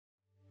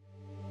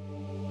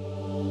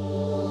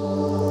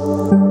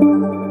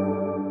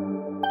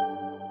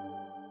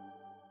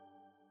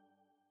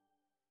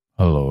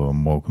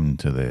welcome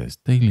to this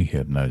daily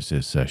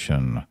hypnosis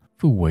session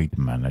for weight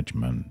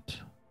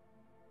management.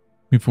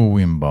 Before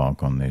we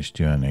embark on this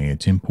journey,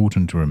 it's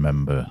important to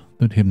remember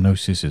that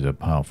hypnosis is a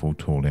powerful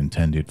tool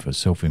intended for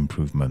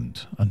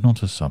self-improvement and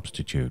not a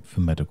substitute for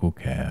medical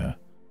care.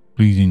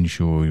 Please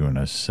ensure you're in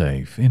a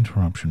safe,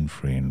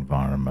 interruption-free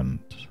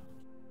environment.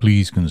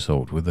 Please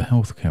consult with a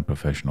healthcare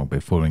professional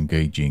before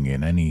engaging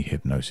in any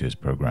hypnosis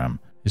program,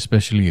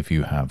 especially if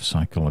you have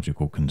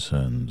psychological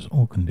concerns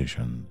or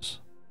conditions.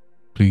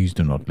 Please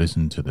do not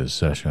listen to this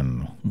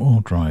session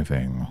while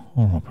driving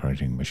or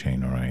operating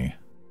machinery.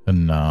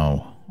 And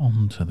now,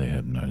 on to the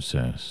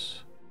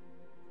hypnosis.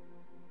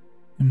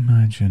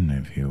 Imagine,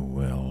 if you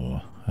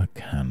will, a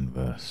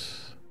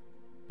canvas,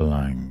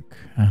 blank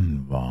and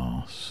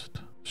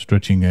vast,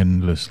 stretching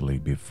endlessly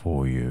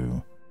before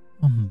you,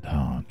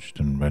 untouched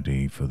and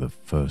ready for the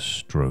first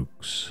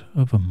strokes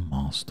of a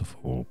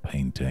masterful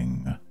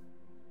painting.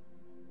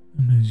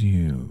 And as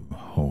you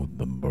hold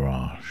the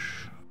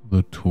brush,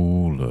 the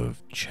tool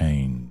of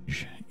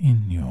change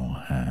in your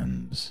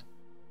hands,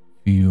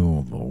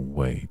 feel the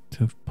weight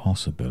of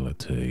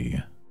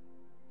possibility.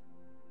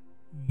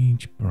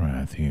 Each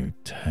breath you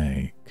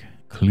take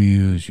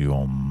clears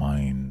your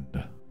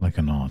mind like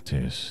an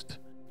artist,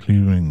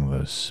 clearing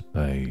the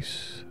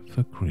space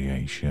for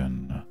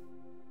creation.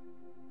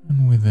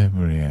 And with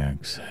every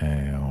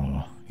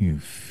exhale, you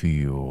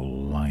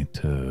feel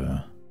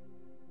lighter.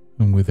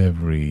 And with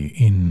every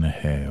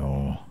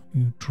inhale,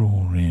 you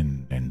draw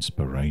in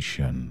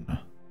inspiration.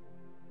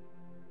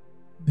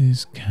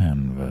 This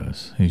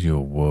canvas is your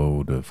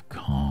world of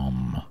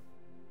calm,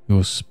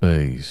 your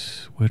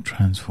space where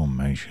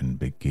transformation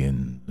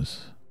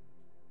begins.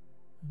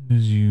 And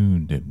as you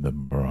dip the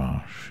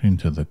brush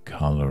into the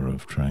color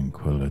of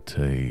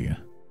tranquility,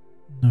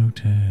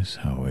 notice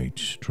how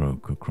each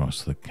stroke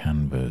across the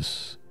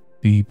canvas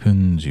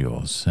deepens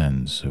your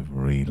sense of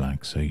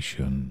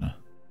relaxation.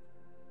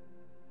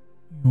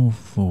 Your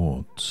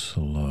thoughts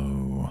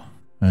slow,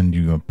 and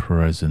you are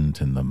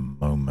present in the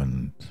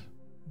moment,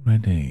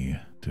 ready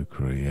to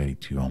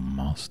create your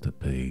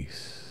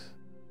masterpiece.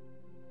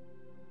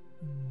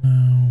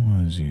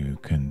 Now, as you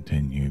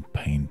continue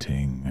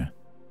painting,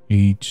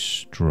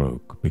 each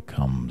stroke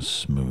becomes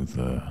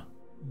smoother,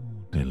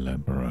 more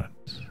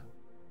deliberate.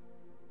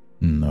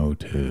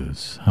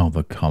 Notice how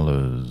the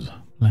colors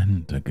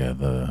blend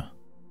together.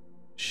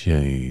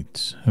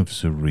 Shades of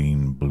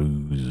serene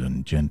blues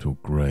and gentle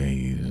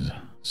greys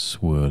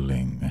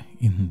swirling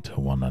into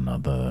one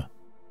another,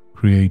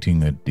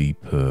 creating a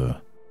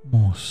deeper,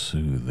 more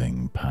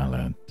soothing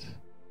palette.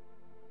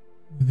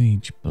 With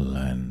each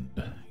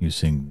blend, you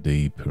sink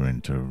deeper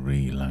into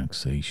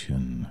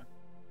relaxation,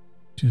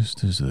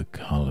 just as the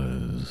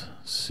colors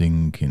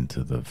sink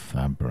into the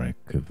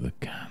fabric of the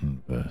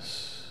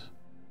canvas.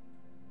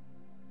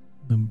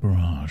 The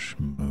brush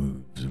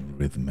moves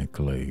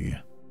rhythmically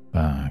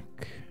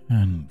back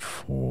and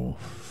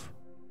forth,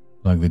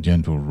 like the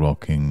gentle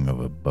rocking of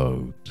a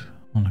boat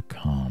on a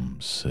calm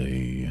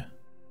sea.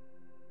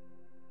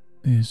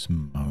 This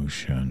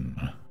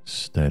motion,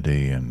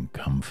 steady and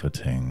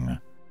comforting,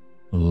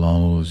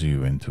 lulls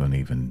you into an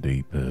even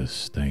deeper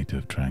state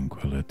of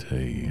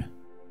tranquility.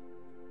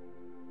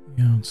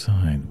 The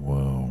outside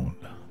world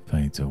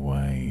fades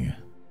away,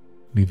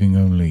 leaving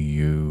only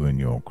you and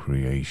your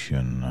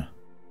creation,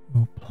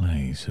 your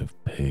place of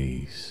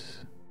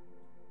peace.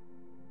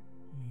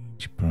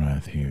 Each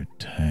breath you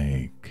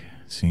take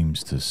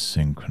seems to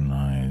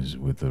synchronize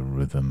with the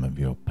rhythm of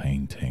your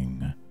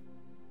painting,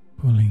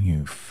 pulling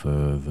you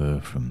further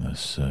from the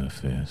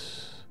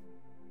surface,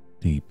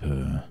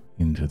 deeper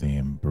into the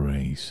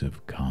embrace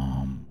of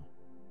calm.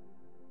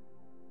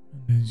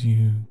 And as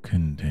you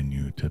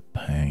continue to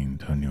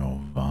paint on your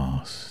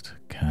vast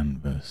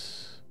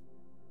canvas,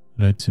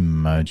 let's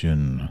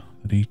imagine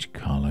that each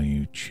color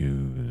you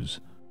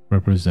choose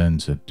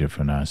represents a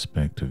different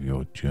aspect of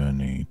your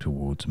journey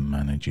towards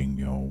managing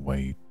your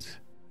weight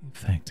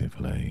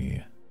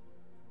effectively.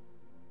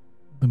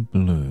 The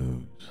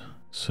blues,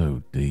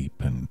 so deep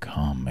and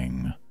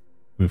calming,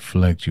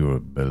 reflect your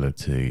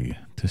ability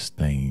to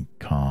stay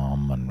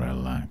calm and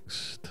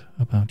relaxed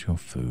about your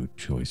food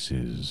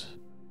choices.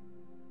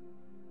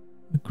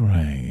 The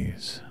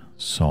grays,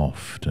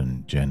 soft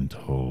and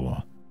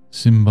gentle,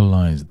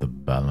 symbolize the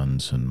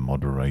balance and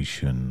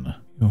moderation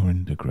you're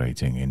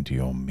integrating into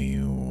your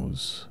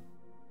meals.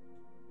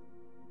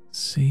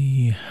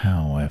 See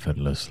how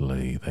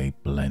effortlessly they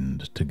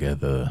blend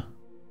together.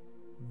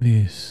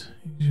 This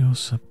is your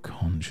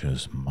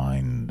subconscious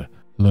mind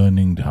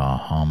learning to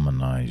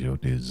harmonize your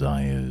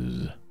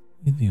desires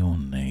with your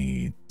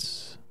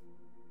needs.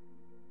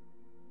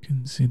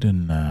 Consider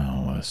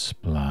now a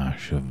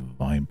splash of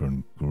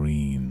vibrant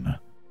green,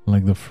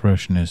 like the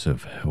freshness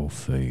of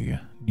healthy,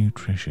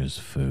 nutritious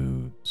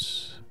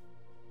foods.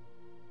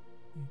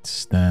 It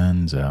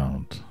stands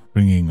out,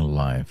 bringing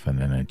life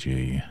and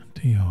energy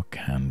to your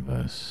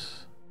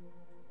canvas.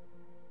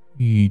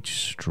 Each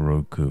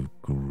stroke of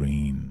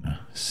green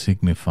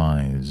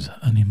signifies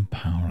an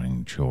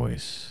empowering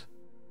choice,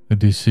 a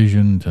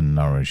decision to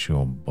nourish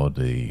your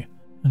body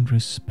and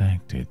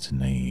respect its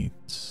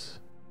needs.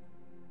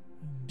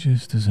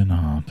 Just as an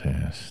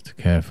artist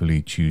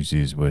carefully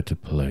chooses where to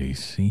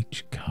place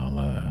each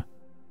color,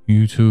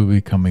 you too are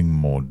becoming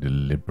more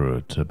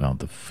deliberate about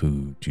the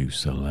food you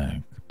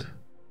select,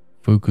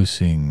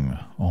 focusing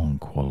on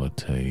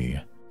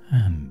quality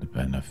and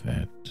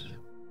benefit.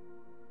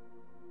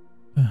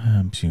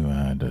 Perhaps you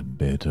add a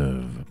bit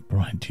of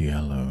bright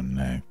yellow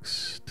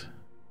next,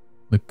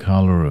 the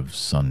color of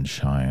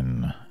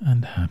sunshine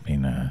and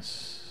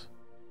happiness.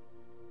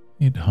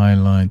 It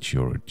highlights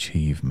your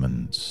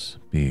achievements,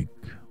 big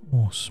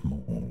or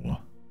small.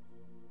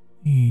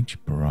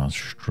 Each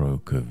brush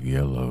stroke of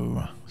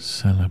yellow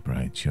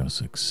celebrates your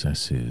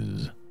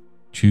successes,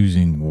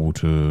 choosing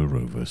water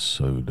over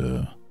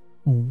soda,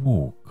 a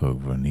walk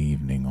over an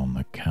evening on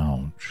the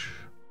couch,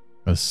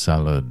 a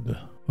salad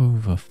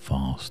over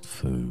fast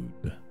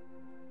food.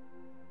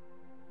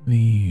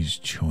 These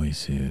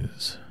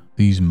choices,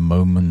 these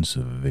moments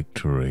of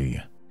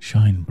victory,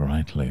 shine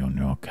brightly on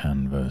your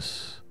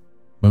canvas,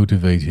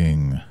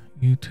 motivating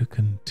you to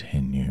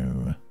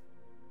continue.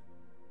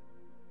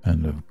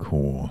 And of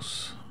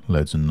course,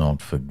 let's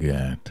not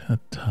forget a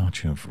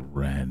touch of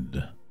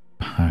red,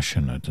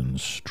 passionate and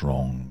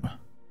strong.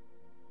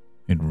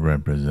 It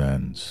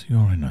represents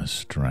your inner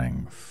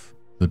strength,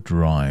 the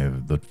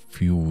drive that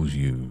fuels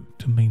you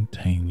to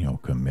maintain your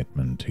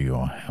commitment to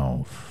your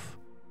health.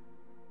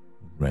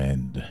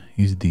 Red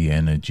is the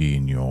energy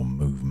in your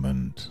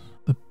movement,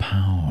 the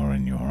power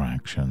in your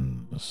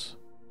actions.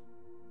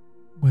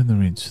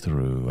 Whether it's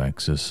through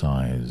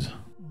exercise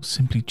or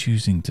simply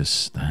choosing to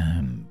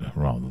stand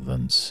rather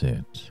than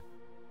sit,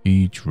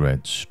 each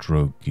red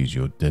stroke is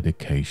your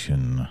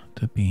dedication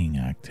to being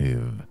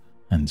active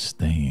and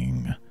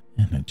staying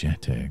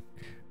energetic.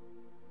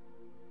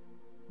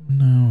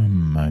 Now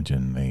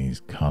imagine these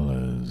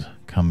colors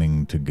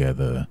coming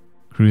together,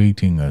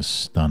 creating a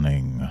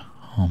stunning,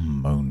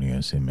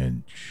 harmonious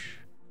image.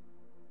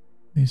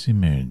 This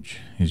image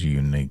is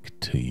unique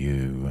to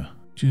you,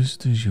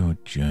 just as your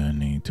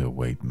journey to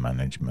weight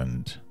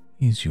management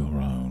is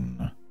your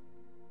own.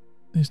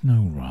 There's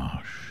no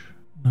rush,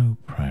 no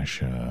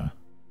pressure.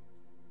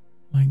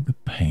 Like the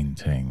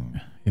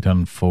painting, it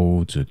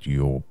unfolds at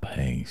your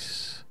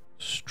pace,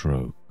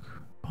 stroke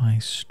by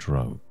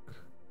stroke,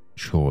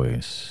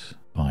 choice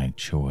by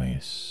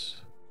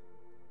choice.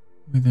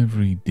 With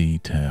every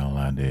detail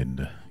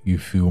added, you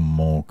feel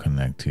more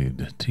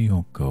connected to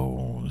your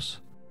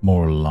goals,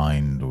 more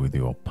aligned with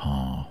your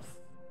path.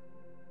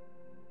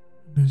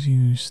 And as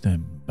you step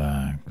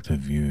back to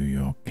view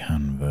your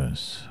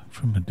canvas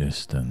from a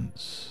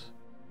distance,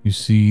 you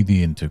see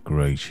the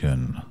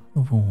integration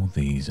of all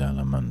these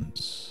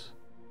elements,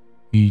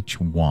 each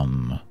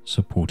one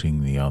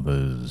supporting the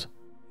others,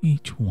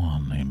 each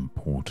one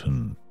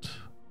important.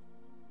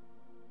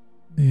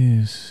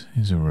 This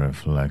is a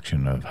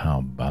reflection of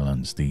how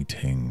balanced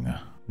eating,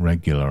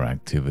 regular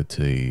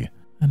activity,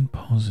 and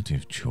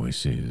positive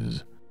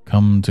choices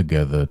come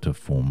together to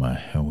form a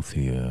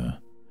healthier,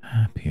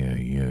 happier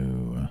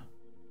you.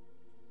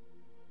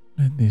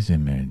 Let this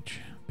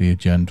image be a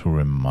gentle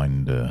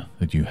reminder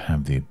that you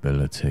have the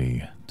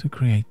ability to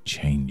create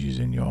changes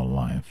in your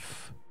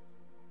life.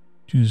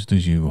 Just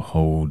as you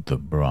hold the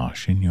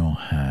brush in your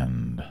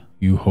hand,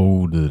 you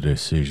hold the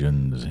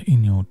decisions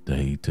in your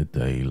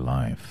day-to-day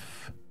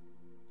life.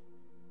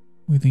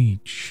 With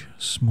each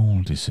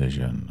small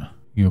decision,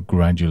 you're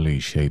gradually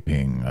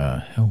shaping a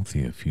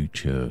healthier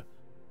future,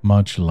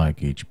 much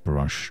like each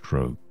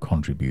brushstroke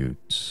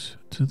contributes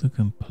to the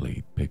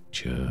complete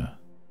picture.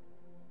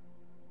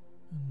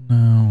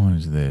 Now,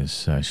 as this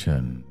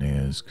session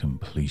nears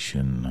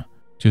completion,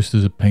 just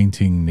as a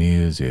painting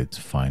nears its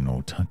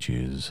final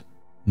touches,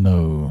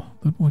 know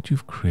that what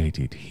you've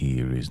created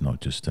here is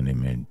not just an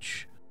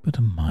image, but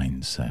a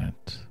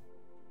mindset.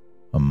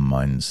 A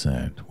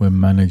mindset where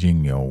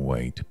managing your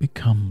weight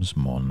becomes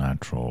more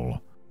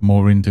natural,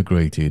 more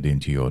integrated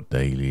into your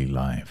daily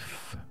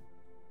life.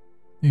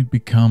 It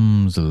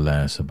becomes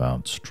less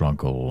about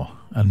struggle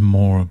and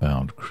more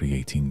about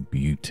creating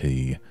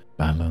beauty,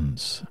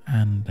 balance,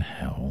 and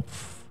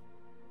health,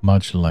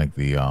 much like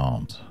the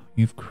art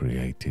you've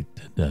created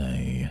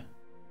today.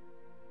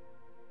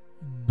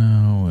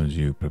 Now, as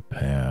you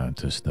prepare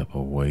to step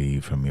away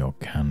from your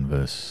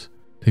canvas,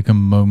 take a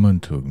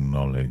moment to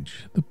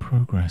acknowledge the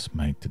progress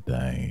made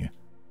today.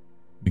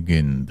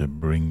 Begin to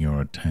bring your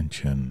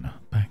attention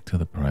back to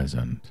the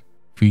present,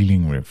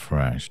 feeling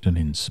refreshed and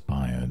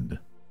inspired.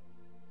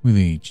 With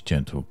each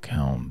gentle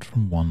count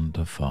from 1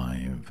 to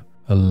 5,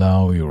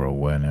 allow your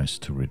awareness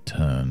to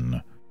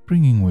return,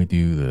 bringing with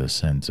you the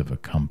sense of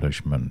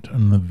accomplishment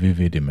and the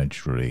vivid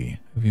imagery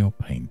of your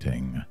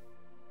painting.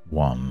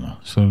 1,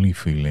 slowly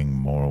feeling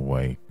more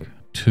awake.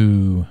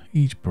 2,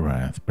 each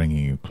breath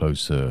bringing you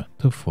closer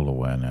to full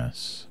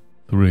awareness.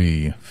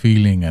 3,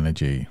 feeling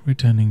energy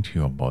returning to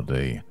your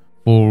body.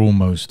 4,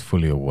 almost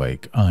fully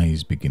awake,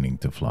 eyes beginning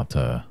to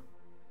flutter.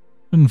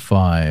 And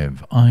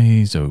 5,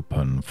 eyes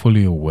open,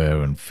 fully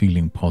aware and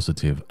feeling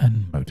positive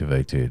and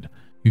motivated.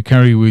 You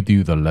carry with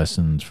you the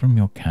lessons from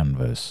your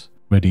canvas,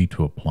 ready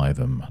to apply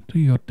them to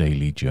your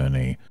daily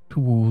journey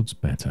towards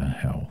better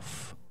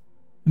health.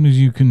 And as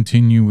you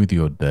continue with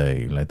your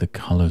day, let the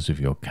colors of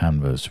your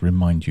canvas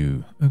remind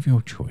you of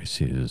your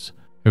choices.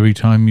 Every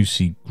time you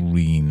see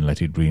green,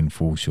 let it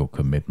reinforce your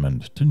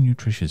commitment to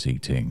nutritious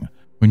eating.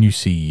 When you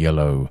see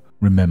yellow,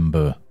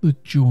 remember the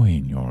joy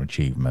in your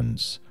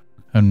achievements.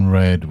 And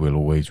red will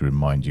always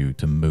remind you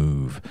to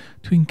move,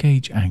 to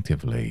engage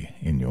actively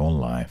in your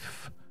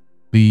life.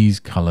 These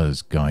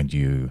colors guide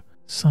you,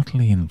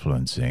 subtly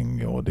influencing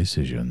your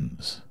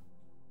decisions.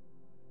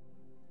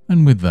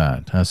 And with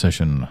that, our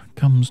session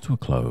comes to a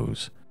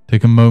close.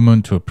 Take a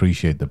moment to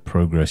appreciate the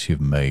progress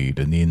you've made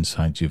and the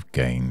insights you've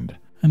gained.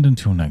 And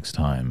until next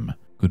time,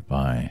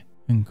 goodbye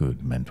and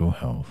good mental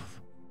health.